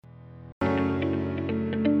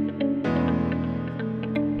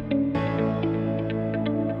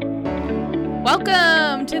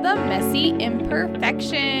Welcome to the Messy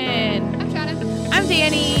Imperfection. I'm Shannon. I'm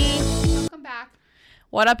Danny. Welcome back.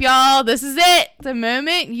 What up, y'all? This is it. The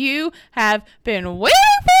moment you have been waiting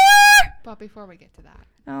for. But before we get to that,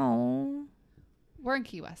 Oh. we're in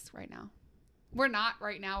Key West right now. We're not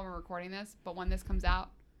right now when we're recording this, but when this comes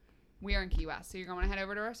out, we are in Key West. So you're going to head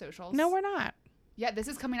over to our socials. No, we're not. Yeah, this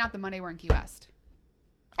is coming out the Monday we're in Key West.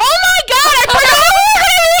 Oh my god! I forgot we were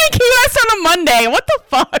going to be in Key West on a Monday. What the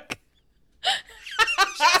fuck?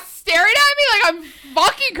 She's staring at me like I'm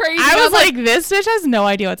fucking crazy. I was like, this bitch has no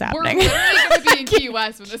idea what's we're happening. literally going to be in Key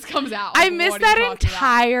West when this comes out. I Like, missed what are you that talking about?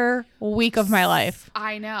 entire week of my life.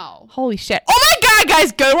 I know. Holy shit. Oh my god,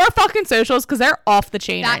 guys, go to our fucking socials because they're off the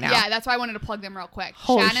chain right now. Yeah, that's why I wanted to plug them real quick.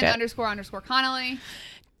 Holy Shannon shit. __ Connolly.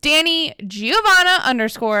 Danny Giovanna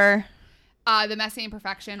 _ The Messy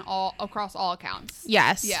Imperfection all across all accounts.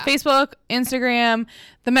 Yes. Yeah. Facebook, Instagram,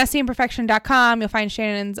 themessyimperfection.com. You'll find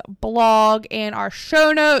Shannon's blog and our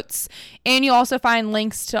show notes. And you'll also find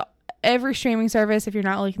links to every streaming service if you're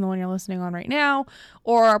not liking the one you're listening on right now,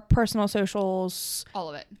 or our personal socials, All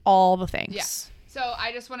of it. all the things. Yeah. So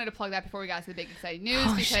I just wanted to plug that before we got to the big exciting news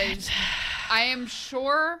Oh, because shit. I am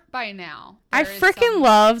sure by now. I there is freaking some-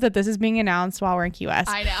 love that this is being announced while we're in Key West.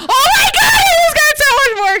 I know. Oh my god, I just got so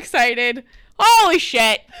much more excited. Holy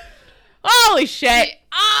shit. Holy shit.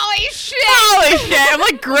 Holy shit! Holy shit. I'm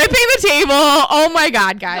like gripping the table. Oh my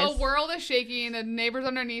god, guys. The world is shaking. The neighbors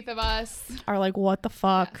underneath of us. Are like, what the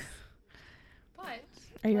fuck? Yes.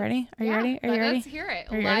 But Are you ready? Are you yeah, ready? Are you let's ready? hear it.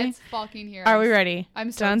 Are you Let's ready? fucking hear it. Are we ready?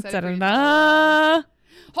 I'm so Dun, excited. dun, for dun, you. dun.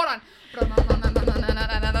 Hold on.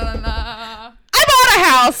 I bought a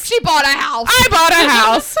house. She bought a house. I bought a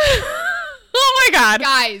house. Oh my god.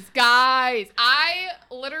 Guys, I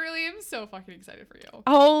literally am so fucking excited for you.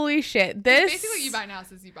 Holy shit. This Basically, you buying a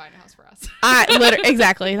house is you buying a house for us.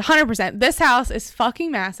 exactly 100%. This house is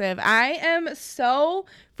fucking massive. I am so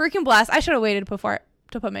freaking blessed. I should have waited before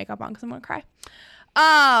to put makeup on because I'm gonna cry.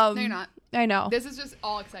 No, you're not. I know. This is just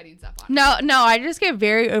all exciting stuff on it. No, I just get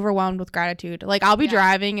very overwhelmed with gratitude. Like I'll be Yeah.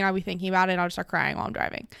 driving and I'll be thinking about it and I'll just start crying while I'm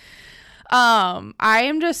driving. I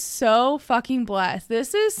am just so fucking blessed.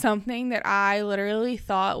 This is something that I literally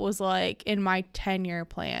thought was like in my 10-year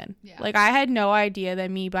plan. Yeah. Like I had no idea that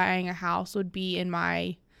me buying a house would be in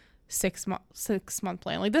my 6-month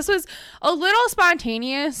plan. Like this was a little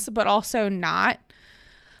spontaneous, but also not.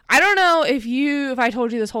 I don't know if I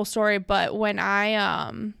told you this whole story, but when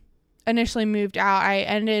I initially moved out, I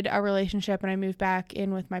ended a relationship and I moved back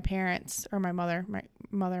in with my parents, or my mother,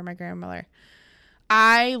 my grandmother.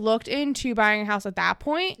 I looked into buying a house at that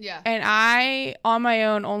point. Yeah. And I, on my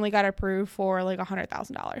own, only got approved for like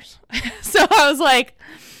 $100,000. So I was like,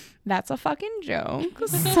 that's a fucking joke.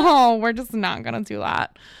 So we're just not going to do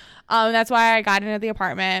that. That's why I got into the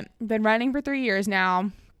apartment. Been renting for 3 years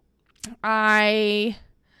now. I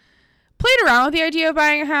played around with the idea of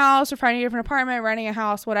buying a house or finding a different apartment, renting a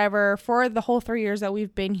house, whatever, for the whole 3 years that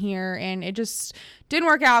we've been here. And it just didn't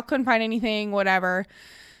work out. Couldn't find anything, whatever.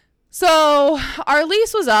 So our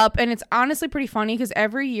lease was up, and it's honestly pretty funny because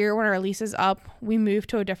every year when our lease is up, we move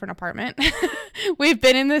to a different apartment. We've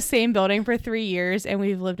been in the same building for 3 years, and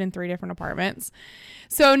we've lived in 3 different apartments.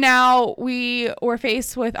 So now we were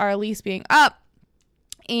faced with our lease being up,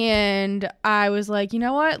 and I was like, you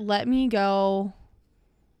know what? Let me go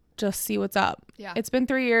just see what's up. Yeah. It's been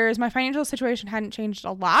 3 years. My financial situation hadn't changed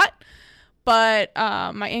a lot, but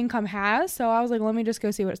my income has. So I was like, let me just go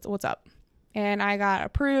see what's up. And I got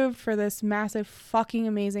approved for this massive fucking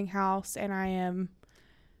amazing house. And I am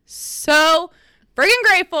so freaking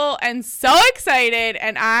grateful and so excited.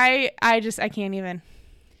 And I can't even.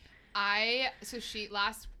 Was it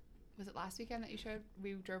last weekend that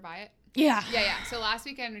we drove by it? Yeah. Yeah. So last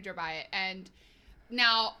weekend we drove by it. And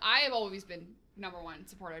now I have always been number one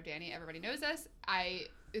supporter of Danny. Everybody knows this.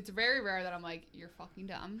 It's very rare that I'm like, you're fucking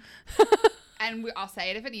dumb. And I'll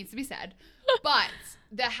say it if it needs to be said. But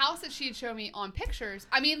the house that she had shown me on pictures,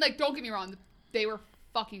 I mean, like, don't get me wrong. They were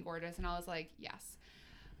fucking gorgeous. And I was like, yes.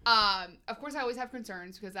 Of course, I always have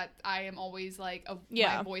concerns because I am always like,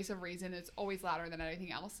 my voice of reason is always louder than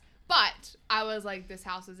anything else. But I was like, this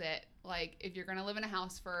house is it. Like, if you're going to live in a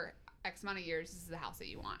house for X amount of years, this is the house that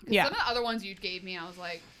you want. Because some of the other ones you gave me, I was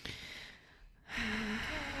like,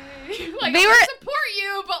 okay. Like, I support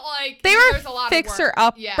you, but like, they there's a were lot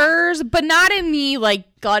fixer-uppers, but not in the like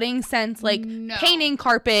gutting sense, like painting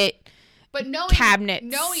carpet. But knowing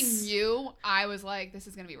you, I was like, this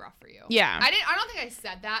is gonna be rough for you. Yeah. I don't think I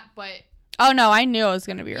said that, but oh no, I knew it was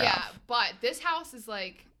gonna be rough. Yeah, but this house is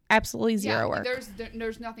like, absolutely zero work.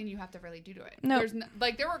 There's nothing you have to really do to it. No. There's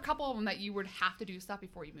there were a couple of them that you would have to do stuff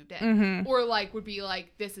before you moved in, Mm-hmm. or like would be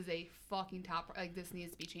like, this is a fucking top, like this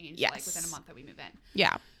needs to be changed, Yes. like within a month that we move in.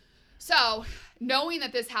 Yeah. So knowing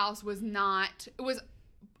that this house was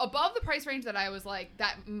above the price range that I was like,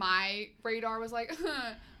 that my radar was like,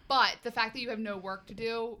 but the fact that you have no work to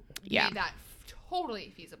do made that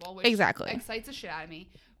totally feasible, which exactly excites the shit out of me.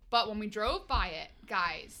 But when we drove by it,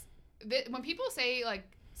 guys, when people say, like,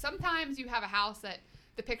 sometimes you have a house that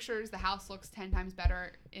the house looks 10 times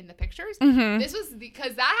better in the pictures. Mm-hmm. This was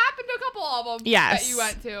because that happened to a couple of them yes. that you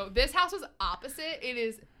went to. This house was opposite. It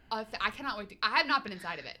is, I cannot wait I have not been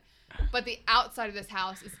inside of it, but the outside of this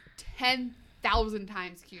house is 10,000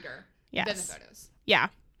 times cuter than the photos. Yeah.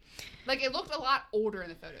 Like, it looked a lot older in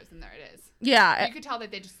the photos than there it is. Yeah. You could tell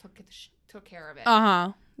that they just took care of it.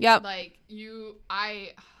 Uh-huh. Yep. Like,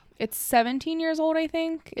 it's 17 years old, I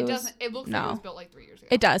think. It looks like it was built like 3 years ago.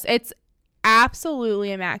 It does. It's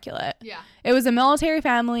absolutely immaculate. Yeah. It was a military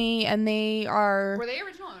family, and they are... Were they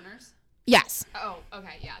original owners? Yes. Oh,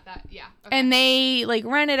 okay. Yeah. Okay. And they, like,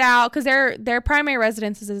 rent it out because their primary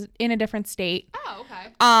residence is in a different state. Oh, okay.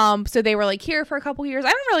 So they were, like, here for a couple years.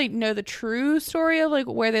 I don't really know the true story of, like,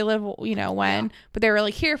 where they live, when, but they were,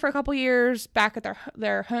 like, here for a couple years, back at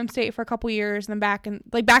their home state for a couple years, and then back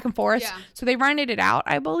and forth. Yeah. So they rented it out,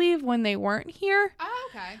 I believe, when they weren't here. Oh,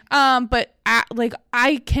 okay. But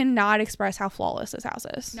I cannot express how flawless this house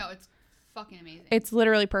is. No, it's fucking amazing. It's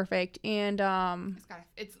literally perfect, and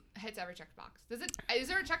it hits every checkbox. Is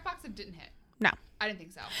there a checkbox that didn't hit? No, I didn't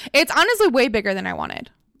think so. It's honestly way bigger than I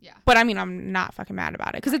wanted. Yeah. But I mean, I'm not fucking mad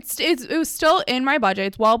about it because it was still in my budget.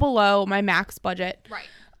 It's well below my max budget. Right.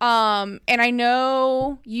 And I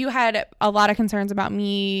know you had a lot of concerns about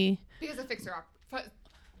me because of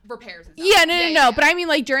repairs and stuff. Yeah, no. But I mean,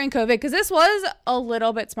 like, during COVID, because this was a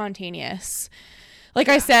little bit spontaneous. Like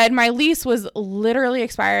I said, my lease was literally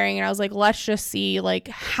expiring, and I was like, let's just see, like,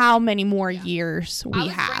 how many more years we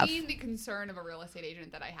have. I was bringing the concern of a real estate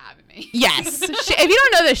agent that I have in me. Yes. If you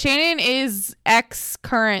don't know this, Shannon is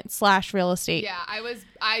ex-current/real estate. Yeah,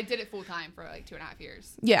 I did it full time for, like, 2.5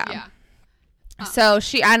 years. Yeah. So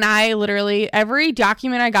I literally, every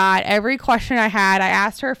document I got, every question I had, I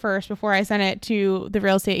asked her first before I sent it to the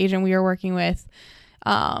real estate agent we were working with.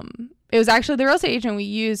 It was actually the real estate agent we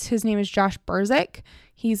used. His name is Josh Burzik.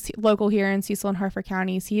 He's local here in Cecil and Harford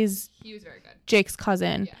counties. He was very good. Jake's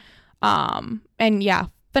cousin. Yeah. And yeah,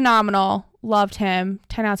 phenomenal. Loved him.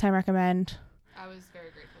 10 out of 10 recommend. I was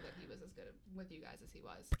very grateful that he was as good with you guys as he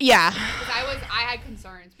was. Yeah. Because I had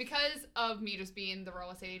concerns because of me just being the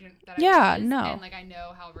real estate agent that I was. No. And like, I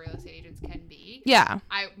know how real estate agents can be. Yeah.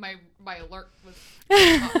 My alert was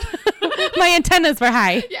my antennas were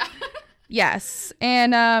high. Yeah. Yes.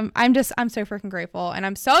 And I'm so freaking grateful. And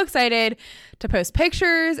I'm so excited to post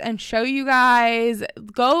pictures and show you guys.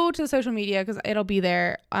 Go to social media because it'll be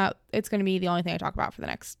there. It's going to be the only thing I talk about for the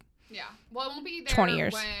next well, it won't be there 20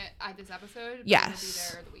 years. At this episode. But yes. it'll be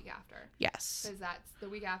there the week after. Yes. Because that's the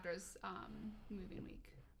week after is moving week.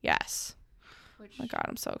 Yes. Which, oh my God,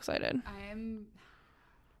 I'm so excited. I'm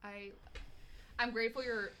grateful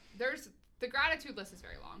the gratitude list is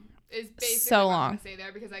very long. Is basically so long. What I'm going to say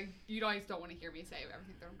there because you guys don't want to hear me say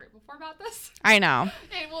everything that I'm grateful for about this. I know.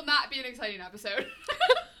 It will not be an exciting episode.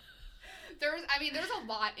 There's a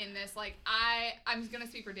lot in this. Like, I'm just going to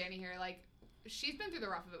speak for Danny here. Like, she's been through the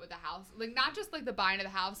rough of it with the house. Like, not just, like, the buying of the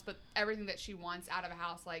house, but everything that she wants out of a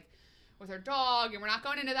house. Like, with her dog. And we're not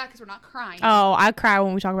going into that because we're not crying. Oh, I cry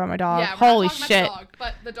when we talk about my dog. Yeah, holy shit. About the dog,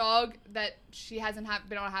 but the dog that she hasn't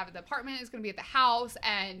been able to have at the apartment is going to be at the house.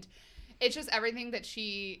 And it's just everything that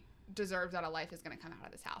she deserves out of life is going to come out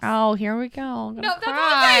of this house. Oh, here we go. No, that's all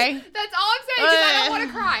I'm saying. That's all I'm saying because I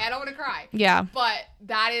don't want to cry. Yeah. But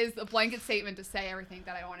that is a blanket statement to say everything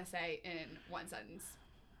that I want to say in one sentence.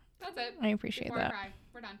 That's it. I appreciate Before that. I cry.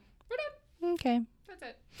 We're done. Okay. That's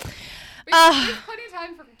it. There's plenty of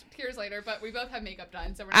time for tears later, but we both have makeup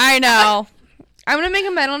done, so we're not I know. I'm going to make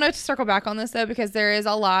a mental note to circle back on this, though, because there is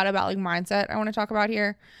a lot about, like, mindset I want to talk about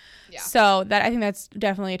here. Yeah. So I think that's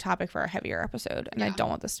definitely a topic for a heavier episode, and I don't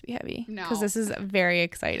want this to be heavy because this is very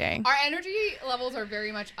exciting. Our energy levels are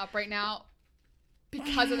very much up right now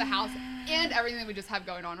because of the house and everything that we just have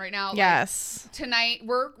going on right now. Yes. Like, tonight,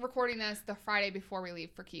 we're recording this the Friday before we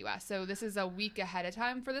leave for Key West, so this is a week ahead of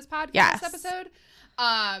time for this podcast episode.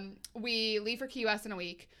 We leave for Key West in a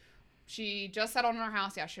week. She just settled in our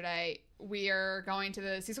house yesterday. We are going to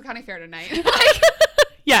the Cecil County Fair tonight.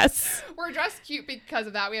 Yes. We're dressed cute because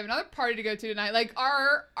of that. We have another party to go to tonight. Like,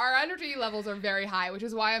 our energy levels are very high, which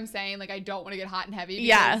is why I'm saying, like, I don't want to get hot and heavy.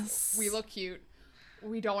 Because we look cute.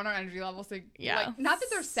 We don't want our energy levels to, like, not that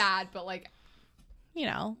they're sad, but, like, you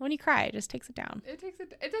know, when you cry, it just takes it down. It takes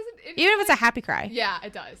it. It doesn't. Even if it's a happy cry. Yeah,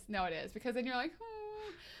 it does. No, it is, because then you're like,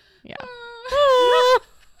 Yeah.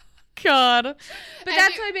 God. But And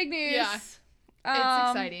that's you- my big news. Yeah. It's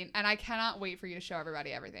exciting, and I cannot wait for you to show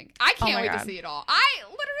everybody everything. I can't my wait to God. see it all.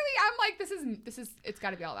 I'm like, this is. It's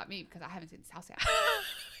got to be all about me because I haven't seen this house yet.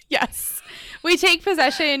 Yes. We take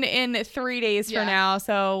possession in 3 days Yeah. from now,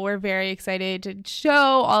 so we're very excited to show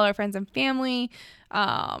all our friends and family.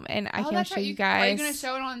 And I can show you guys. Are you gonna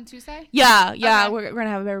show it on Tuesday? Yeah. Okay. We're gonna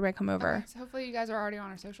have everybody come over. Okay, so hopefully you guys are already on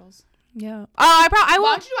our socials. Yeah. Oh, I Why will.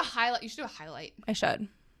 don't you do a highlight? You should do a highlight. I should. On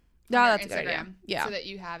Yeah, your that's a good idea. Instagram, Yeah. So that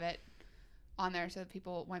you have it on there, so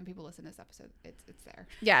that when people listen to this episode, it's there.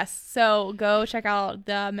 Yes. So go check out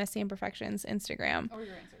the Messy Imperfections Instagram. Or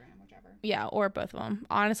your Instagram, whichever. Yeah, or both of them.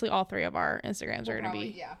 Honestly, all three of our Instagrams are going to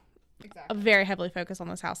be exactly. very heavily focused on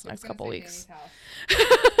this house the next couple weeks.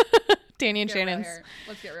 Danny and Shannon's.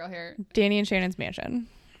 Let's get real here. Danny and Shannon's mansion.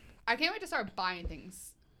 I can't wait to start buying things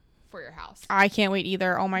for your house. I can't wait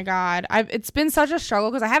either. Oh my God. It's been such a struggle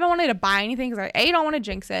because I haven't wanted to buy anything because I, A, don't want to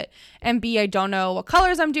jinx it, and B, I don't know what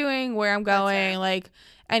colors I'm doing, where I'm going, like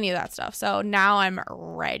any of that stuff. So now I'm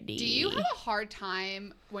ready. Do you have a hard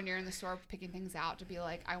time when you're in the store picking things out to be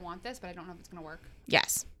like, I want this, but I don't know if it's going to work?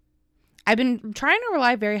 Yes. I've been trying to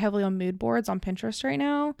rely very heavily on mood boards on Pinterest right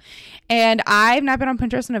now. And I've not been on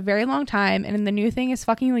Pinterest in a very long time. And the new thing is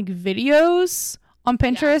fucking like videos on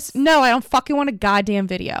Pinterest. Yes. No, I don't fucking want a goddamn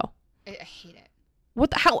video. I hate it.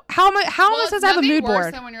 What the, how am I supposed to have a mood worse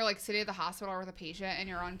board? than when you're like sitting at the hospital or with a patient and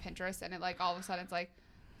you're on Pinterest and it like all of a sudden it's like,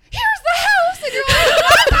 here's the house, and you're like,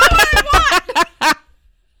 that's not what I want.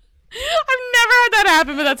 I've never had that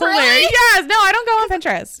happen, but that's Really? hilarious. Yes, no, I don't go on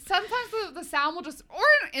Pinterest. Sometimes the sound will just, or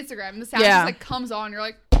on Instagram, the sound Yeah. just like comes on. You're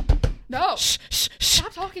like, no, Shh, shh, shh.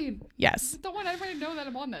 stop talking. Yes, Don't want everybody to know that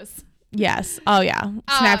I'm on this. yes. Oh yeah,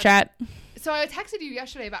 Snapchat. So I texted you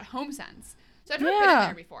yesterday about HomeSense. So I've never been Yeah. in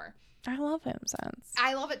there before. I love him sense.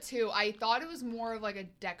 I love it too. I thought it was more of like a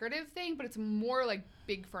decorative thing, but it's more like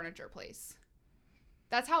big furniture place.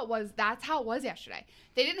 That's how it was. That's how it was yesterday.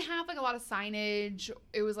 They didn't have like a lot of signage.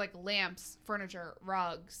 It was like lamps, furniture,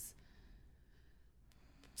 rugs,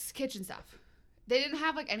 kitchen stuff. They didn't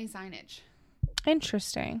have like any signage.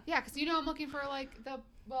 Interesting. Yeah, because I'm looking for like the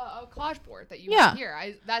collage board that you Yeah. have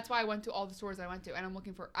here. That's why I went to all the stores I went to, and I was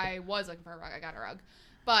looking for a rug. I got a rug,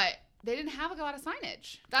 but they didn't have like a lot of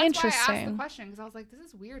signage. That's why I asked the Interesting. question, because I was like, this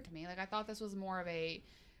is weird to me. Like I thought this was more of a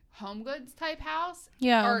home goods type house.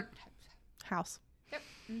 Yeah. Or House.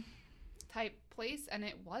 type place, and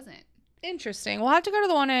it wasn't. Interesting. We'll have to go to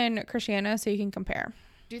the one in Christiana so you can compare.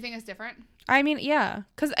 Do you think it's different? I mean, yeah,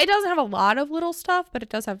 because it doesn't have a lot of little stuff, but it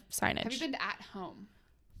does have signage. Have you been to At Home?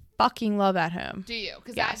 Fucking love At Home. Do you?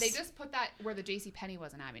 Because Yes. they just put that where the JCPenney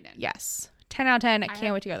was in Abingdon. Yes. 10 out of 10. I can't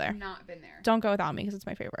have wait to go there. Not been there. Don't go without me because it's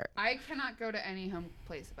my favorite. I cannot go to any home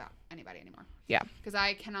place about anybody anymore. Yeah. Because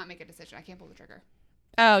I cannot make a decision. I can't pull the trigger.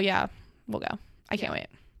 Oh, yeah. We'll go. I can't wait.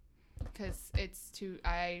 Because it's too,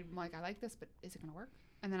 I'm like, I like this, but is it going to work?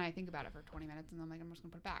 And then I think about it for 20 minutes, and I'm like, I'm just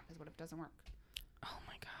going to put it back, because what if it doesn't work? Oh,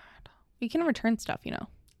 my God. You can return stuff, you know.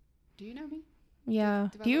 Do you know me? Yeah.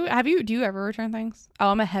 Do I Do you ever return things? Oh,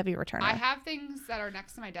 I'm a heavy returner. I have things that are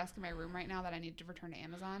next to my desk in my room right now that I need to return to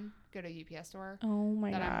Amazon, go to a UPS store. Oh,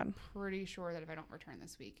 my that God. I'm pretty sure that if I don't return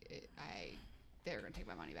this week, they're going to take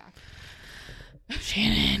my money back.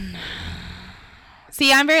 Shannon.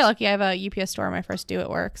 See, I'm very lucky. I have a UPS store on my first due at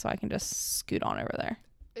work, so I can just scoot on over there.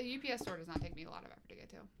 The UPS store does not take me a lot of effort to get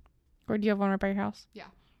to. Or do you have one right by your house? Yeah,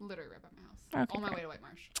 literally right by my house. Okay, On my great. way to White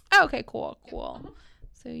Marsh. Oh, okay, cool. Yep. Cool.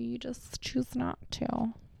 So you just choose not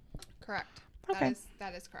to. Correct. Okay.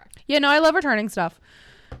 That is correct. Yeah, no, I love returning stuff.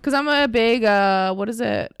 Because I'm a big, what is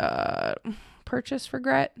it? Purchase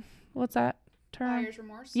regret? What's that term? Buyer's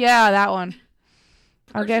remorse. Yeah, that one.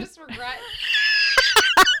 I'll get Purchase regret.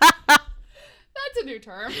 That's a new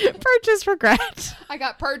term. purchase regret. I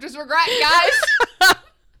got purchase regret, guys.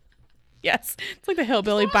 Yes. It's like the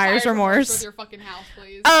hillbilly Stop buyer's with remorse. your fucking house,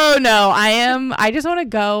 please. Oh, no, I just want to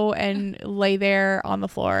go and lay there on the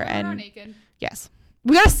floor We're not and naked. yes.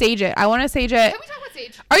 We got to sage it. I want to sage it. Can we talk about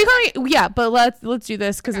sage? Are you coming? Yeah, but let's do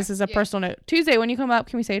this because Okay, this is a yeah. personal note. Tuesday, when you come up,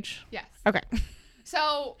 can we sage? Yes. Okay.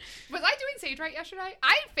 So, was I doing sage right yesterday?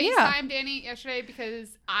 I FaceTimed Danny yesterday because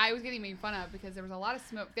I was getting made fun of because there was a lot of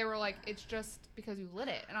smoke. They were like, it's just because you lit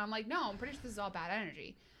it. And I'm like, no, I'm pretty sure this is all bad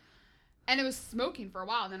energy. And it was smoking for a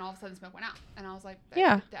while, and then all of a sudden smoke went out. And I was like,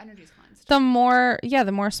 Yeah. the energy's cleansed. The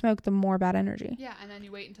more smoke, the more bad energy. Yeah, and then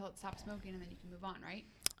you wait until it stops smoking, and then you can move on, right?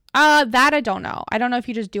 That I don't know. I don't know if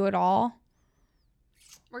you just do it all.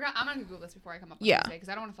 I'm gonna Google this before I come up with Yeah. Tuesday because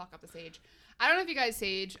I don't want to fuck up the sage. I don't know if you guys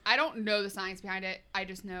sage. I don't know the science behind it. I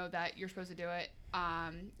just know that you're supposed to do it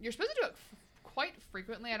you're supposed to do it quite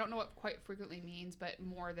frequently. I don't know what quite frequently means, but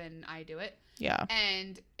more than I do it. Yeah.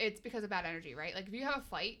 And it's because of bad energy, right? Like if you have a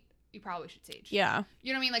fight, you probably should sage. Yeah.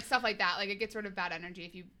 You know what I mean? Like stuff like that. Like it gets rid of bad energy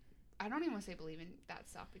if you. I don't even want to say believe in that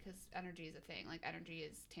stuff because energy is a thing. Like energy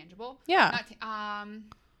is tangible. Yeah. Not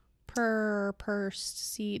not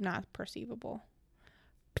perceivable.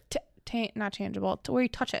 Not tangible. To where you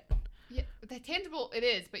touch it. Yeah, the tangible it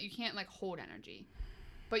is, but you can't like hold energy.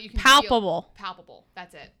 But you can palpable. Palpable.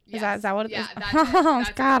 That's it. Yes. Is that what it is? Yeah, that's oh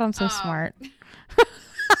it. God, I'm so smart.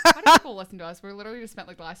 How do people listen to us? We're literally just spent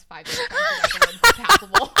like the last 5 minutes talking about the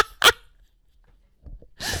word palpable.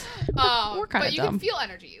 We're kind of but you dumb. can feel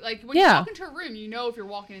energy. Like when you walk into a room, you know if you're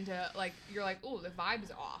walking into like you're like, oh, the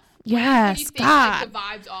vibe's off. Yes, when you think, God. like, the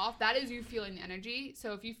vibe's off. That is you feeling the energy.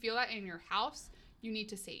 So if you feel that in your house, you need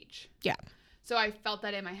to sage. Yeah. So I felt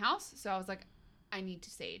that in my house. So I was like, I need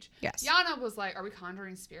to sage. Yes. Yana was like, are we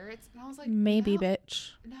conjuring spirits? And I was like, maybe, no,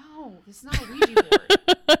 bitch. No, this is not a Ouija board.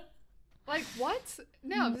 Like what?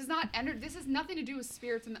 No, this is not energy. This has nothing to do with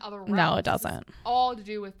spirits in the other realm. No, it doesn't. All to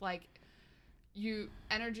do with like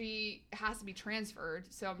energy has to be transferred.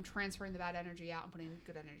 So I'm transferring the bad energy out and putting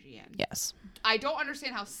good energy in. Yes. I don't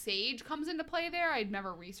understand how sage comes into play there. I'd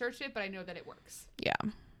never researched it, but I know that it works. Yeah.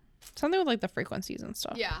 Something with like the frequencies and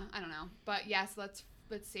stuff. Yeah, I don't know. But yes, let's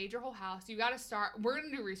sage your whole house. You got to start. We're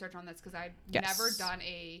going to do research on this because I've never done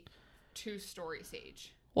a 2-story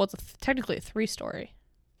sage. Well, it's technically a 3-story.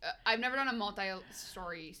 I've never done a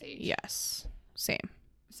multi-story sage. Yes. Same.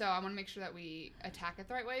 So I want to make sure that we attack it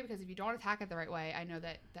the right way because if you don't attack it the right way, I know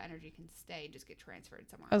that the energy can stay and just get transferred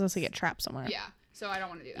somewhere else. I was going to say get trapped somewhere. Yeah. So I don't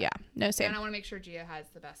want to do that. Yeah. No, same. And I want to make sure Gia has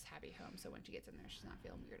the best happy home so when she gets in there, she's not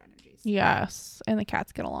feeling weird energies. Yes. And the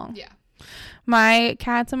cats get along. Yeah. My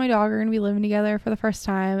cats and my dog are going to be living together for the first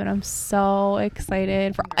time, and I'm so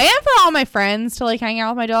excited for all my friends to like hang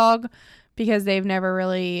out with my dog because they've never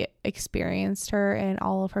really experienced her in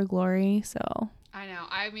all of her glory. So I know.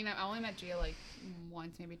 I mean, I only met Gia like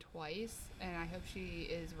once, maybe twice, and I hope she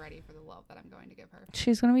is ready for the love that I'm going to give her.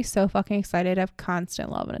 She's going to be so fucking excited to have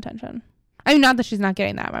constant love and attention. I mean, not that she's not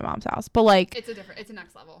getting that at my mom's house, but like it's a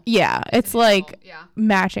next level. Yeah, it's like yeah.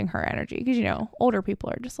 matching her energy because you know older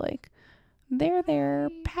people are just like they're there,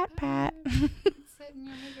 pat pat. Sit in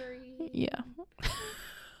your misery. Yeah.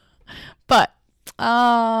 But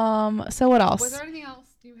so what else? Was there anything else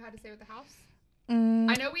you had to say with the house?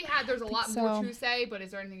 I know there's a lot more to say, but is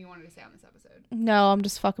there anything you wanted to say on this episode? No, I'm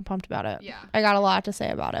just fucking pumped about it. Yeah. I got a lot to say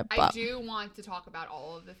about it. But I do want to talk about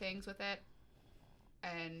all of the things with it,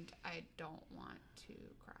 and I don't want to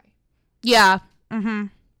cry. Yeah. Mm-hmm.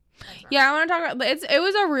 Yeah, I want to talk about it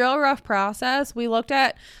was a real rough process. We looked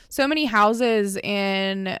at so many houses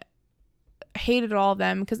and hated all of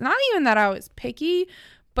them because not even that I was picky,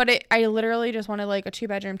 but I literally just wanted like a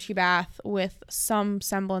 2-bedroom, 2-bath with some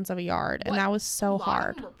semblance of a yard, and that was so hard. A lot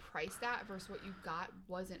of them were priced at versus what you got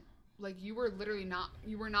wasn't like you were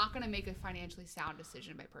not going to make a financially sound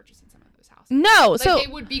decision by purchasing some of those houses. No, like, so they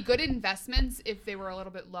would be good investments if they were a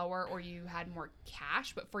little bit lower or you had more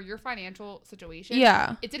cash, but for your financial situation,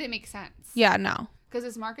 it didn't make sense. Yeah, no, because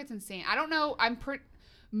this market's insane. I don't know.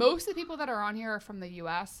 Most of the people that are on here are from the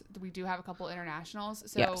U.S. We do have a couple internationals,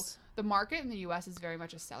 so the market in the U.S. is very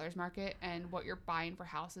much a seller's market, and what you're buying for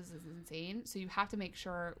houses is insane. So you have to make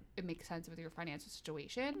sure it makes sense with your financial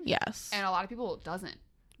situation. Yes, and a lot of people it doesn't.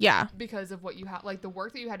 Yeah. Because of what you have, like the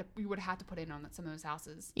work that you would have to put in on some of those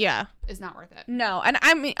houses. Yeah. Is not worth it. No. And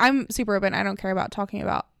I'm super open. I don't care about talking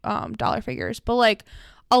about dollar figures, but like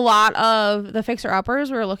a lot of the fixer uppers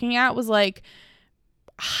we were looking at was like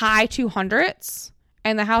high 200s,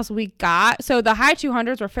 and the house we got. So the high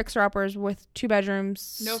 200s were fixer uppers with 2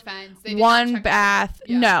 bedrooms. No offense. 1 bath.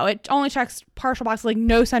 Yeah. No, it only checks partial boxes, like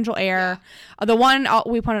no central air. Yeah. The one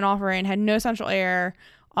we put an offer in had no central air.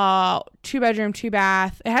 2 bedroom, 2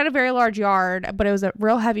 bath. It had a very large yard, but it was a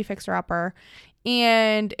real heavy fixer upper,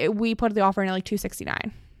 and we put the offer in at like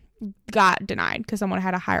 $269. Got denied because someone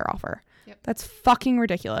had a higher offer. Yep. That's fucking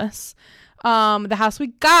ridiculous. The house we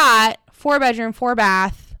got, 4 bedroom, 4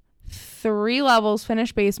 bath, 3 levels,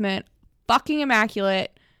 finished basement, fucking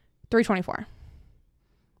immaculate, $324.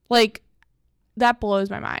 Like that blows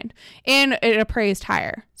my mind, and it appraised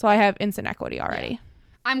higher, so I have instant equity already. Yeah.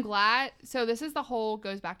 I'm glad. So this is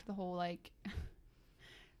goes back to the whole, like,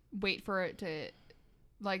 wait for it to,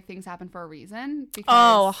 like, things happen for a reason.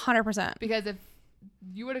 Because, 100%. Because if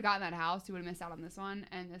you would have gotten that house, you would have missed out on this one.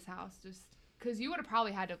 And this house just, because you would have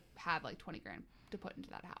probably had to have, like, $20,000 to put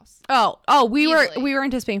into that house. Oh, we were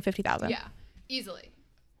anticipating $50,000. Yeah. Easily.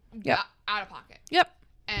 Yep. Out of pocket. Yep.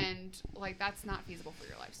 And, like, that's not feasible for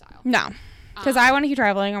your lifestyle. No. Because I want to keep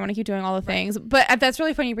traveling. I want to keep doing all the things. But that's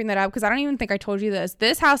really funny you bring that up because I don't even think I told you this.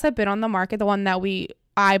 This house had been on the market. The one that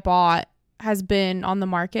I bought has been on the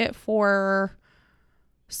market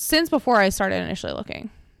since before I started initially looking.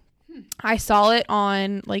 I saw it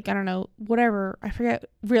on I don't know, whatever. I forget.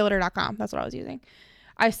 Realtor.com. That's what I was using.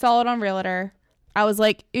 I saw it on Realtor. I was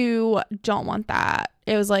like, ooh, don't want that.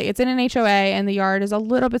 It was like, it's in an HOA and the yard is a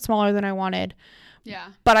little bit smaller than I wanted. Yeah.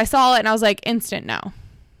 But I saw it and I was like, instant no.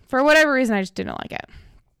 For whatever reason, I just didn't like it.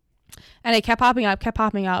 And it kept popping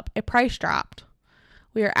up. It price dropped.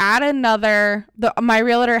 We were at my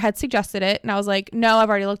realtor had suggested it. And I was like, no, I've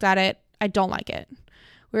already looked at it. I don't like it.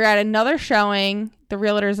 We were at another showing. The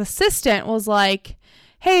realtor's assistant was like,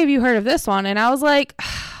 hey, have you heard of this one? And I was like,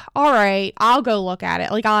 all right, I'll go look at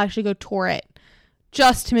it. Like, I'll actually go tour it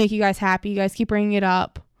just to make you guys happy. You guys keep bringing it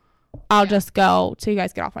up. I'll just go till you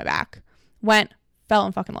guys get off my back. Fell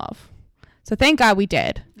in fucking love. So thank God we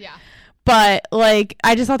did. Yeah. But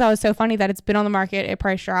I just thought that was so funny that it's been on the market, it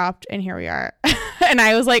price dropped, and here we are. And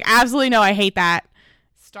I was like, absolutely no, I hate that.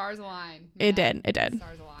 Stars align. It did.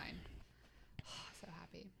 Stars align. So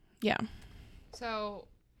happy. Yeah. So,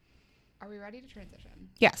 are we ready to transition?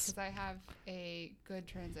 Yes. Because I have a good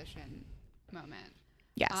transition moment.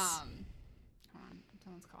 Yes. Hold on.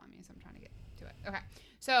 Someone's calling me, so I'm trying to get to it. Okay.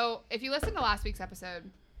 So, if you listened to last week's episode,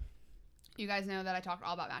 you guys know that I talked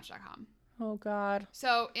all about Match.com. Oh, God.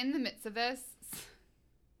 So, in the midst of this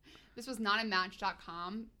was not a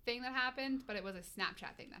Match.com thing that happened, but it was a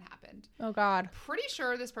Snapchat thing that happened. Oh, God. Pretty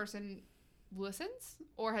sure this person listens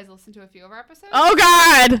or has listened to a few of our episodes. Oh,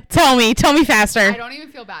 God. Tell me faster. I don't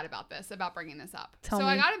even feel bad about bringing this up. Tell me.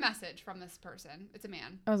 I got a message from this person. It's a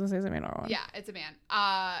man. I was going to say it's a man or one. Yeah, it's a man.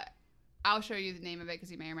 I'll show you the name of it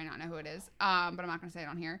because you may or may not know who it is. But I'm not going to say it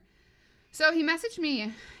on here. So he messaged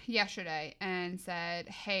me yesterday and said,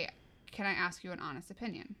 hey, can I ask you an honest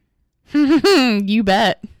opinion? You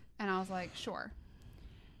bet. And I was like, sure.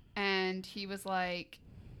 And he was like,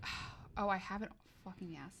 oh, I haven't.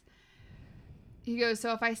 Fucking yes. He goes,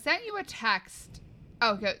 so if I sent you a text.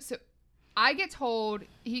 Oh, okay. So I get told,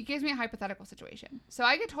 he gives me a hypothetical situation. So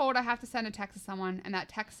I get told I have to send a text to someone, and that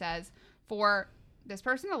text says, for this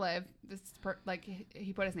person to live,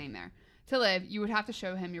 he put his name there, to live, you would have to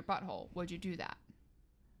show him your butthole. Would you do that?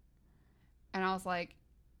 And I was like,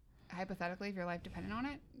 hypothetically, if your life depended on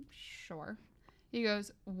it, sure. He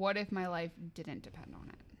goes, what if my life didn't depend on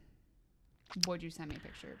it? Would you send me a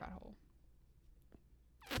picture of your butthole?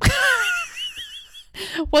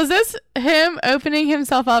 Was this him opening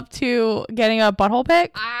himself up to getting a butthole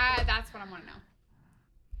pic? That's what I want to know.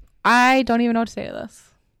 I don't even know what to say to this.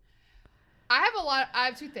 I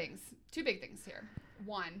have two big things here.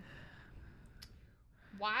 One,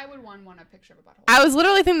 why would one want a picture of a butthole? I was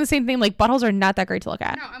literally thinking the same thing. Buttholes are not that great to look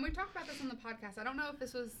at. No, and we talked about this on the podcast. I don't know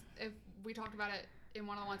if we talked about it in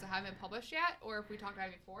one of the ones that haven't been published yet, or if we talked about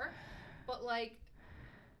it before. But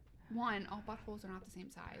one, all buttholes are not the same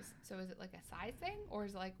size. So is it a size thing, or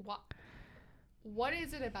is it what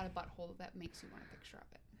is it about a butthole that makes you want a picture of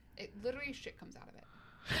it? It literally shit comes out of it.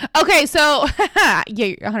 Okay, so yeah,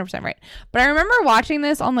 you're 100% right. But I remember watching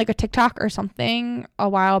this on a TikTok or something a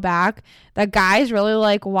while back. That guys really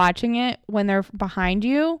like watching it when they're behind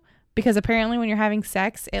you because apparently when you're having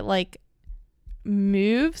sex, it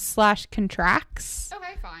moves / contracts.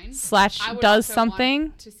 Okay, fine. / does something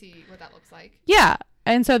want to see what that looks like. Yeah,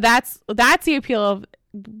 and so that's the appeal of.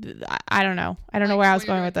 I don't know. I don't know where I was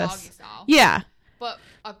going with this. Style, yeah, but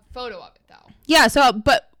a photo of it though. Yeah. So,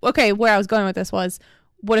 but okay, where I was going with this was.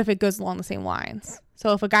 What if it goes along the same lines?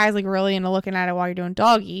 So if a guy's really into looking at it while you're doing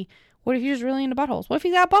doggy, what if he's just really into buttholes? What if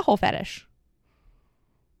he's got a butthole fetish?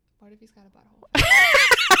 What if he's got a butthole?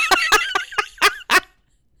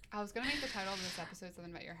 I was going to make the title of this episode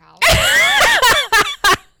something about your house.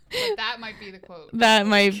 But that might be the quote. That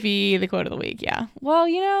might be the quote of the week, yeah. Well,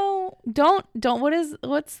 don't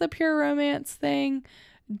what's the pure romance thing?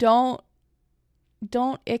 Don't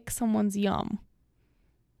ick someone's yum.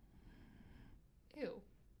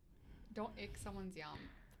 Don't ick someone's yum.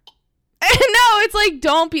 No, it's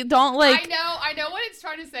don't I know what it's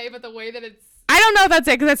trying to say, but the way that it's. I don't know if that's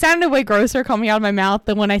it because it sounded way grosser coming out of my mouth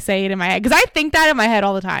than when I say it in my head because I think that in my head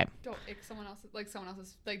all the time. Don't ick someone else's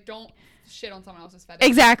don't shit on someone else's fetish.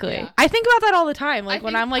 Exactly. Yeah. I think about that all the time.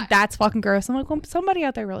 When I'm that's fucking gross. I'm well, somebody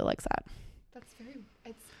out there really likes that. That's very.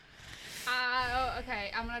 It's.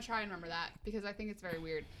 Okay, I'm gonna try and remember that because I think it's very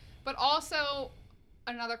weird, but also.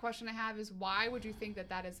 Another question I have is why would you think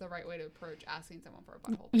that is the right way to approach asking someone for a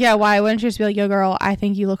butthole? Yeah, why wouldn't you just be like, yo, girl, I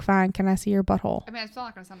think you look fine. Can I see your butthole? I mean, I'm still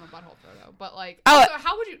not going to send them a butthole photo, but also,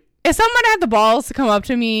 how would you... If someone had the balls to come up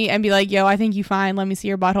to me and be like, yo, I think you fine. Let me see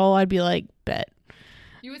your butthole. I'd be like, bet.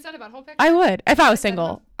 You would send a butthole pic? I would. If I was Send single,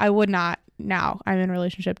 one? I would not. Now I'm in a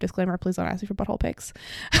relationship. Disclaimer, please don't ask me for butthole pics.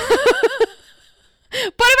 But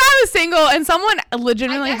if I was single and someone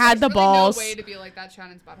legitimately I guess had the there's really balls. no way to be like, that's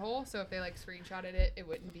Shannon's butthole. So if they like screenshotted it, it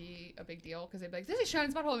wouldn't be a big deal because they'd be like, this is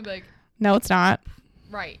Shannon's butthole. And they'd be like, No, it's not.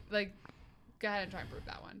 right. Like, go ahead and try and prove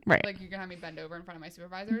that one. Right. Like, you're going to have me bend over in front of my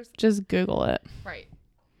supervisors. Just Google it. Right.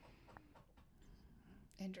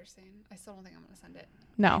 Interesting. I still don't think I'm going to send it.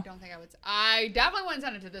 No. I don't think I would. I definitely wouldn't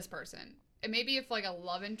send it to this person. And maybe if like a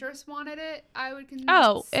love interest wanted it, I would consider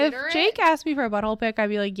Oh, if it. Jake asked me for a butthole pic, I'd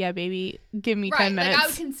be like, yeah, baby, give me 10 minutes. Like I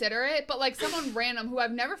would consider it, but like someone random who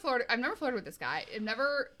I've never flirted with this guy. I've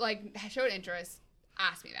never like showed interest.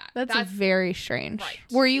 Asked me that. That's very strange. Right.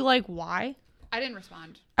 Were you like, why? I didn't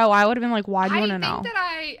respond. Oh, I would have been like, why do you want to I know? think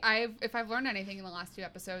that if I've learned anything in the last 2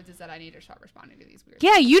 episodes is that I need to start responding to these weird.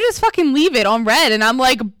 Yeah, you just fucking leave it on red, and I'm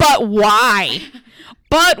like, but why?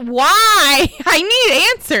 But why? I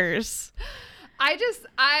need answers.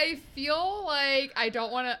 I feel like I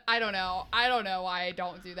don't want to. I don't know why I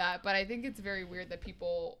don't do that, but I think it's very weird that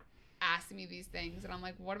people ask me these things, and I'm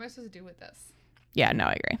like, what am I supposed to do with this? Yeah, no,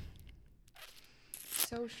 I agree.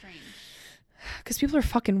 So strange. Because people are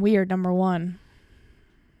fucking weird, number one.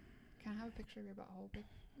 Can I have a picture of your butthole?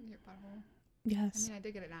 Your butthole? Yes. I mean, I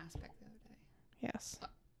did get an ass pic the other day. Yes.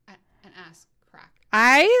 An ass crack.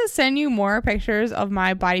 I send you more pictures of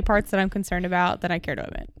my body parts that I'm concerned about than I care to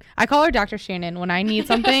admit. I call her Dr. Shannon when I need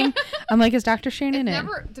something. I'm like, is Dr. Shannon It's in?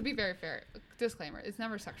 never, to be very fair, disclaimer, it's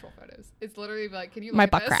never sexual photos. It's literally like, can you look My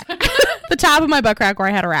at butt this? crack. The top of my butt crack where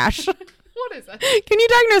I had a rash. What is that? Can you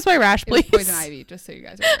diagnose my rash, It was please? poison ivy, just so you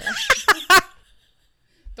guys are aware.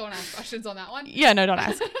 Don't ask questions on that one. Yeah, no, don't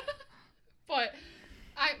ask. But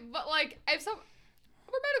like, if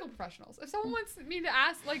we're medical professionals. If someone wants me to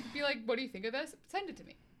ask, like, be like, what do you think of this? Send it to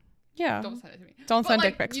me. Yeah. Don't send it to me. Don't But, send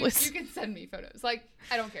like, dick pics, you, please. you can send me photos. Like,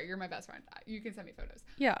 I don't care. You're my best friend. You can send me photos.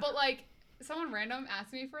 Yeah. But like, someone random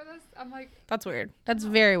asked me for this. I'm like, That's weird. That's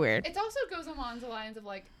very weird. it also goes along the lines of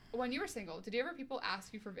like, when you were single, did you ever people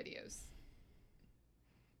ask you for videos?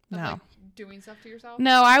 Of, No. like, doing stuff to yourself?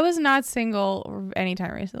 No, I was not single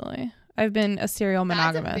anytime recently. I've been a serial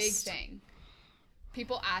monogamous. That's a big thing.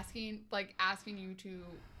 People asking you to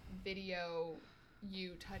video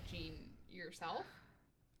you touching yourself.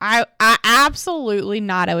 I absolutely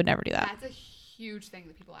not. I would never do that. That's a huge thing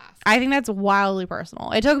that people ask. I think that's wildly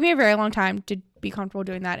personal. It took me a very long time to be comfortable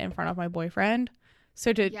doing that in front of my boyfriend.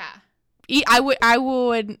 So I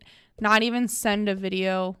would not even send a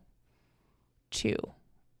video to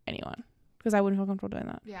anyone because I wouldn't feel comfortable doing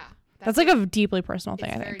that. Yeah. That's like a deeply personal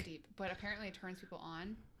thing, I It's think. very deep, but apparently it turns people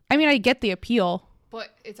on. I mean, I get the appeal. But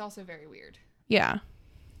it's also very weird. Yeah.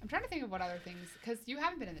 I'm trying to think of what other things, because you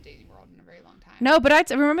haven't been in the dating world in a very long time. No, but I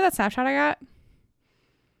remember that Snapchat I got?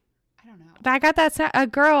 I don't know. I got that a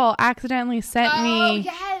girl accidentally sent me. Oh,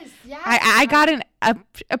 yes. I got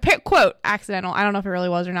a quote accidental. I don't know if it really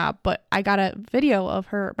was or not, but I got a video of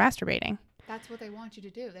her masturbating. That's what they want you to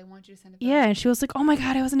do. They want you to send it. Yeah, and she was like, "Oh my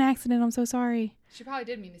god, it was an accident. I'm so sorry." She probably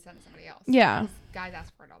did mean to send it to somebody else. Yeah. Because guys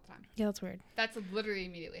ask for it all the time. Yeah, that's weird. That's literally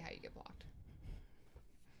immediately how you get blocked.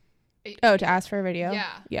 Oh, to ask for a video? Yeah.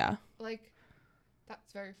 Yeah. Like,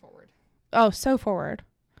 that's very forward. Oh, so forward.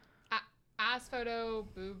 Ass photo,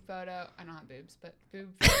 boob photo. I don't have boobs, but boob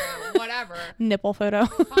photo, whatever. Nipple photo.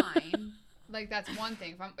 Fine. Like, that's one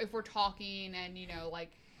thing. If we're talking and, like,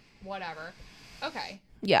 whatever. Okay.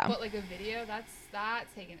 Yeah. But, like, a video, that's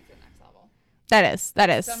taking it to the next level. That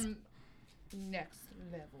is. Some next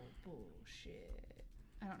level bullshit.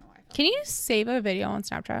 I don't know why I felt Can you save a video on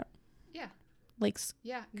Snapchat? Yeah. Like,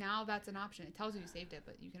 Yeah. Now that's an option. It tells you saved it,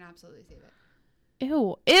 but you can absolutely save it.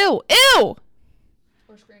 ew, ew, ew,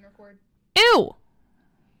 Or screen record. ew.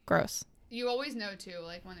 Gross. You always know, too,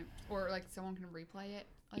 like, like, someone can replay it.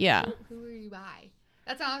 Like, Yeah. Who are you by?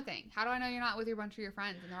 That's another thing. How do I know you're not with your bunch of your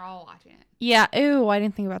friends and they're all watching it? Yeah, ew, I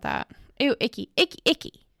didn't think about that. Ew, icky, icky,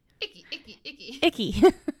 icky. Icky, icky, icky. Icky.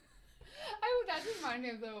 That just reminded me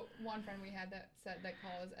of the one friend we had that said that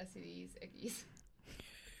calls STDs ickies.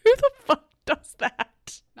 Who the fuck does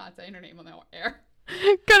that? Not saying her name on the air.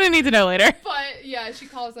 Gonna need to know later. But, yeah, she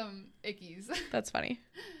calls them ickies. That's funny.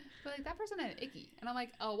 But, like, that person had an icky. And I'm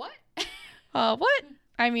like, oh, what? What?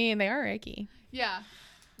 I mean, they are icky. Yeah.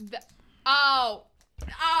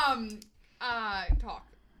 Talk.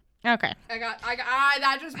 Okay.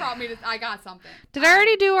 That just brought me to, I got something. Did I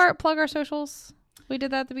already plug our socials? We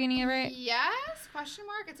did that at the beginning, right? Yes, question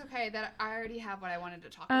mark. It's okay that I already have what I wanted to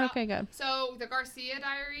talk about. Okay, good. So the Garcia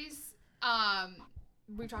Diaries,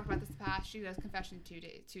 we've talked about this in the past. She does Confession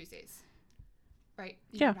Tuesdays. Right?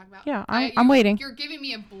 You know what I'm talking about? Yeah. I'm waiting. You're giving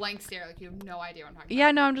me a blank stare like you have no idea what I'm talking about.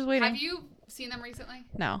 Yeah, no, I'm just waiting. Have you seen them recently?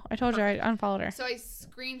 No, I told you I unfollowed her. So I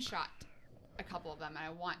screenshot a couple of them, and I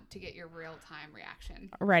want to get your real-time reaction.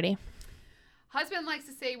 Ready. Husband likes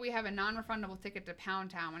to say we have a non-refundable ticket to Pound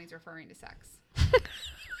Town when he's referring to sex.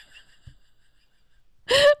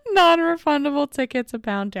 Non-refundable ticket to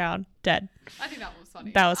Pound Town. Dead. I think that was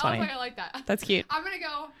funny. That was funny. I like that. That's cute. I'm gonna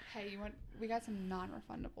go. Hey, we got some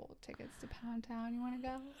non-refundable tickets to Pound Town. You want to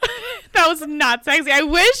go? That was not sexy. I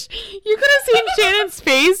wish you could have seen Shannon's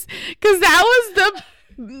face, because that was the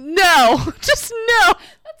no. Just no.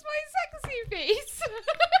 That's my sexy face.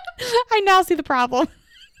 I now see the problem.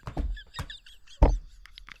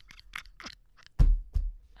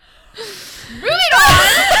 Moving on.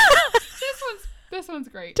 This one's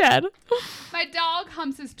great. Dead. My dog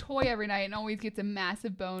humps his toy every night and always gets a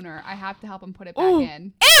massive boner. I have to help him put it back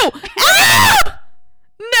in. Ew! Ah!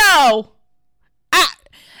 No.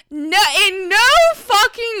 No, in no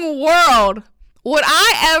fucking world would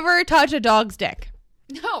I ever touch a dog's dick.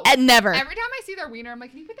 No. And never. Every time I see their wiener, I'm like,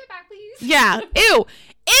 can you put that back, please? Yeah. Ew.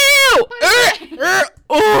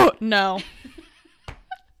 Ew. No.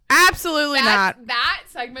 Absolutely not. That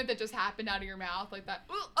segment that just happened out of your mouth, like that,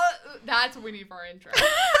 that's what we need for our intro.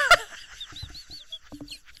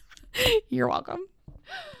 You're welcome.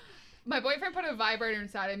 My boyfriend put a vibrator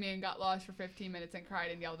inside of me and got lost for 15 minutes and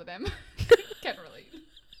cried and yelled at him. Can't relate.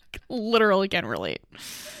 Literally can relate.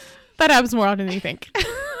 That happens more often than you think.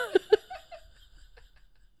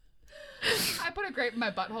 I put a grape in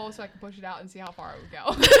my butthole so I could push it out and see how far it would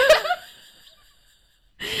go.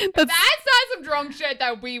 That's not some drunk shit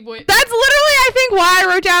that we would. That's literally, I think, why I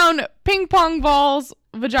wrote down ping pong balls,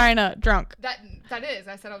 vagina, drunk. That is.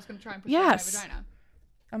 I said I was going to try and push Yes. my vagina.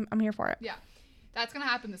 I'm here for it. Yeah. That's going to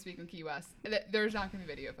happen this week in Key West. There's not going to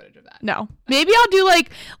be video footage of that. No. Maybe I'll do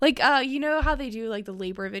like you know how they do like the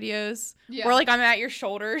labor videos? Yeah. Where like I'm at your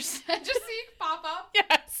shoulders. Just see it pop up.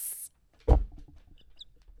 Yes. I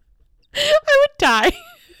would die.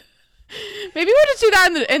 Maybe we'll just do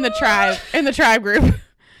that in the tribe group.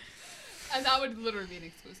 And that would literally be an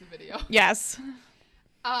exclusive video. Yes.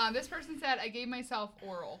 This person said, I gave myself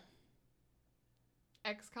oral.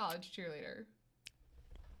 Ex-college cheerleader.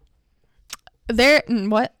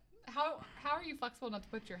 What? How are you flexible enough to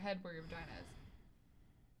put your head where your vagina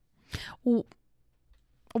is?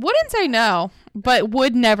 Wouldn't say no, but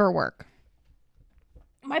would never work.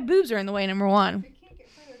 My boobs are in the way, number one. I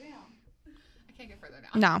can't get further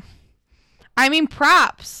down. No. I mean,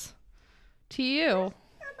 props to you.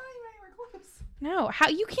 No, how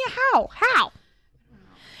you can't? How?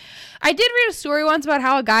 I did read a story once about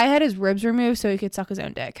how a guy had his ribs removed so he could suck his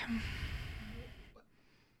own dick.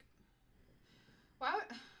 Why?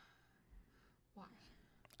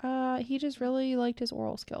 He just really liked his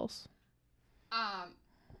oral skills.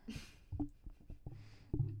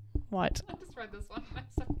 What? I just read this one. I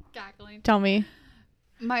started cackling. Tell me.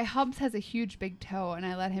 My hubs has a huge big toe, and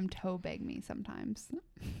I let him toe beg me sometimes.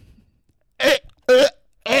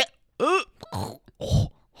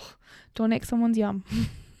 Don't nick someone's yum.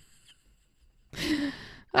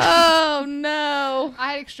 Oh no!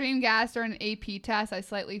 I had extreme gas during an AP test. I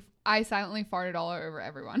silently farted all over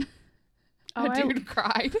everyone. Oh, A dude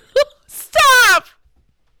cried. Stop!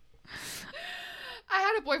 I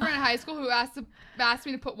had a boyfriend in high school who asked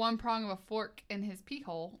me to put one prong of a fork in his pee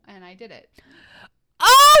hole, and I did it.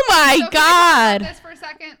 Oh my So god! Can we talk about this for a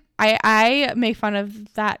second? I make fun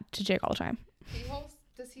of that to Jake all the time. Pee holes?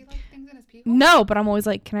 Does he like things in his pee hole? No, but I'm always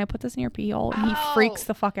like, can I put this in your pee hole? And he Oh. freaks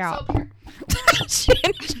the fuck out. So here. She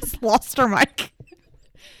just lost her mic.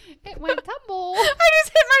 It went tumble. I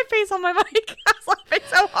just hit my face on my mic. I was laughing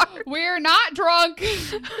so hard. We're not drunk.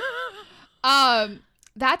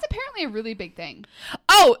 That's apparently a really big thing.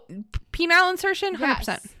 Oh, penile insertion?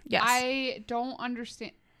 100%. Yes. I don't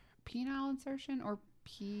understand. Penile insertion or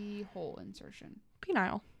pee hole insertion?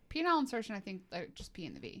 Penile. Penile insertion, I think, just P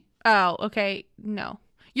in the V. Oh, okay. No.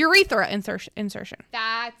 Urethra insertion.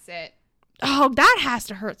 That's it. Oh, that has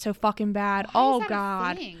to hurt so fucking bad. Why Oh is that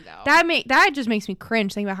god. a thing, though? That just makes me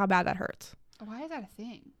cringe thinking about how bad that hurts. Why is that a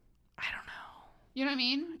thing? I don't know. You know what I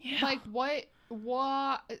mean? Yeah. Like what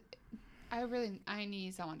I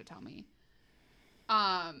need someone to tell me.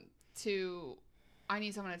 I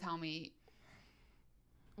need someone to tell me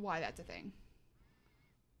why that's a thing.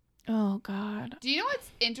 Oh god. Do you know what's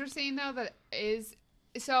interesting though?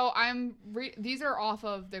 So these are off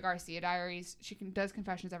of the Garcia Diaries. She does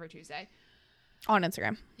confessions every Tuesday. On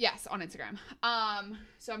Instagram. Yes, on Instagram.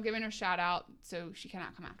 So I'm giving her a shout out so she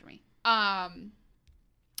cannot come after me.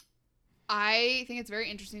 I think it's very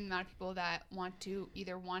interesting the amount of people that want to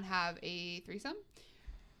either one, have a threesome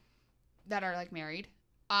that are like married,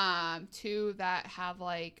 two, that have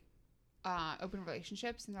like open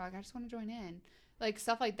relationships, and they're like, I just want to join in. Like,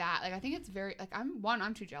 stuff like that. Like, I think it's very, like,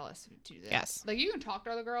 I'm too jealous to do this. Yes. Like, you can talk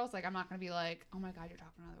to other girls. Like, I'm not going to be like, oh my God, you're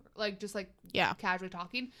talking to another girl. Like, just, like, Yeah. casually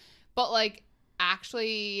talking. But, like,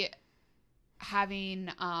 actually having,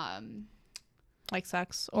 Like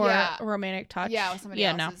sex or Yeah. romantic touch. yeah, with somebody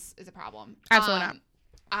Yeah, else is a problem. Absolutely not.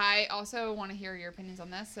 I also want to hear your opinions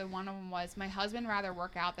on this. So, one of them was, my husband rather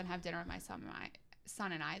work out than have dinner with my son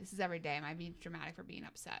and I. This is every day. Am I being dramatic for being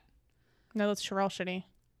upset? No, that's real shitty.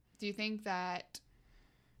 Do you think that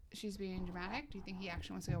she's being dramatic? Do you think he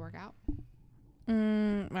actually wants to go work out? I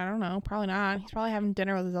don't know. Probably not. He's probably having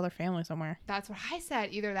dinner with his other family somewhere. That's what I said.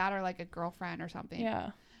 Either that or like a girlfriend or something.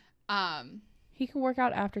 Yeah. Um, He can work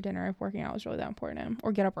out after dinner if working out was really that important to him,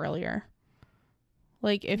 or get up earlier.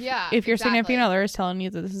 Like if your exactly. significant other is telling you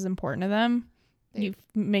that this is important to them, They- you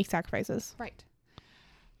make sacrifices. Right.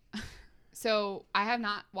 So I have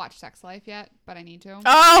not watched Sex Life yet, but I need to.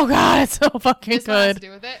 Oh God, it's so fucking This one has to good.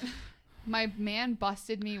 do with it. My man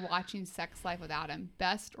busted me watching Sex Life without him.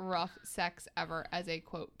 Best rough sex ever as a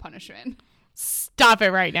quote punishment. Stop it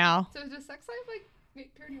right now. So does Sex Life like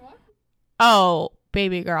turn you on? Oh,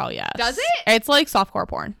 baby girl, yes. Does it? It's like softcore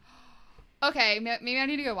porn. Okay, maybe I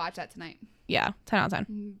need to go watch that tonight Yeah, 10 out of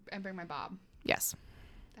 10. and bring my Bob. Yes.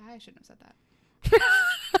 I shouldn't have said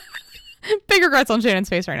that. Big regrets on Shannon's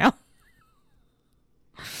face right now.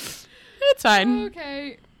 It's fine.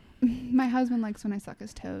 Okay. My husband likes when I suck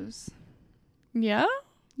his toes. Yeah?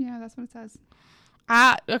 Yeah, that's what it says.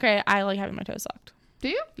 Okay, I like having my toes sucked. Do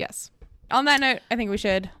you? Yes. On that note, I think we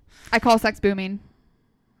should. I call sex booming.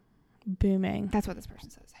 Booming. That's what this person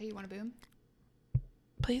says. Hey, you want to boom?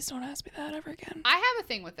 Please don't ask me that ever again. I have a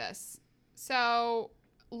thing with this. So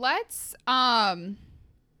let's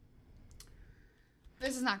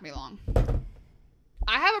this is not gonna be long.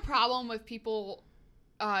 I have a problem with people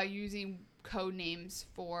using code names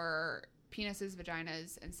for penises,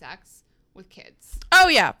 vaginas, and sex with kids. Oh,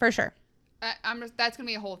 yeah, for sure. That's gonna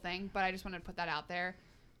be a whole thing, but I just wanted to put that out there.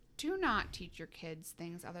 Do not teach your kids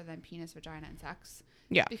things other than penis, vagina, and sex.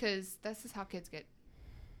 Yeah. Because this is how kids get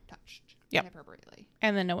touched Yep. inappropriately.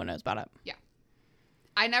 And then no one knows about it. Yeah.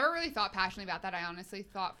 I never really thought passionately about that. I honestly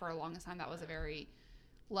thought for a longest time that was a very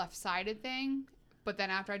left-sided thing. But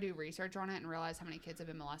then after I do research on it and realize how many kids have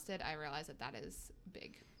been molested, I realize that that is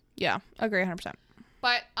big. Yeah, agree 100%.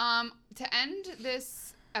 But to end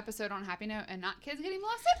this episode on a happy note and not kids getting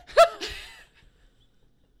molested,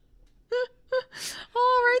 All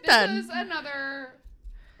right, then. this is another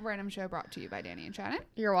random show brought to you by Danny and Shannon.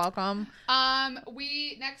 You're welcome.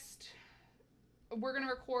 We're going to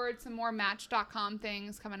record some more Match.com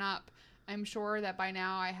things coming up. I'm sure that by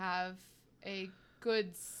now I have a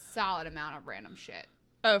good solid amount of random shit.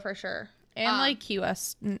 Oh, for sure. And like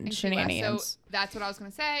QS in shenanigans. So that's what I was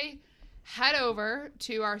going to say. Head over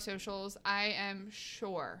to our socials. I am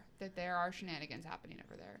sure that there are shenanigans happening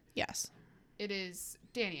over there. Yes. It is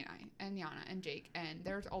Danny and I and Yana and Jake, and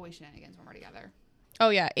there's always shenanigans when we're together. Oh,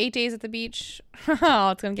 yeah. 8 days at the beach. Oh,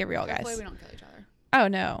 it's going to get real, guys. Hopefully we don't kill each other. Oh,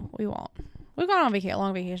 no. We won't. We've gone on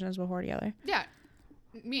long vacations before together. Yeah.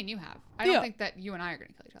 Me and you have. I don't Yeah. think that you and I are going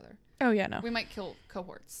to kill each other. Oh, yeah, no. We might kill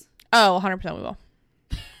cohorts. Oh, 100% we will.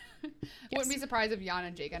 Wouldn't be surprised if Yana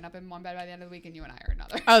and Jake end up in one bed by the end of the week and you and I are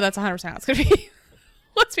another. Oh, that's 100% how it's going to be.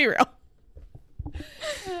 Let's be real.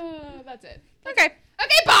 That's it. Okay.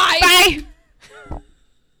 Okay, bye! Bye.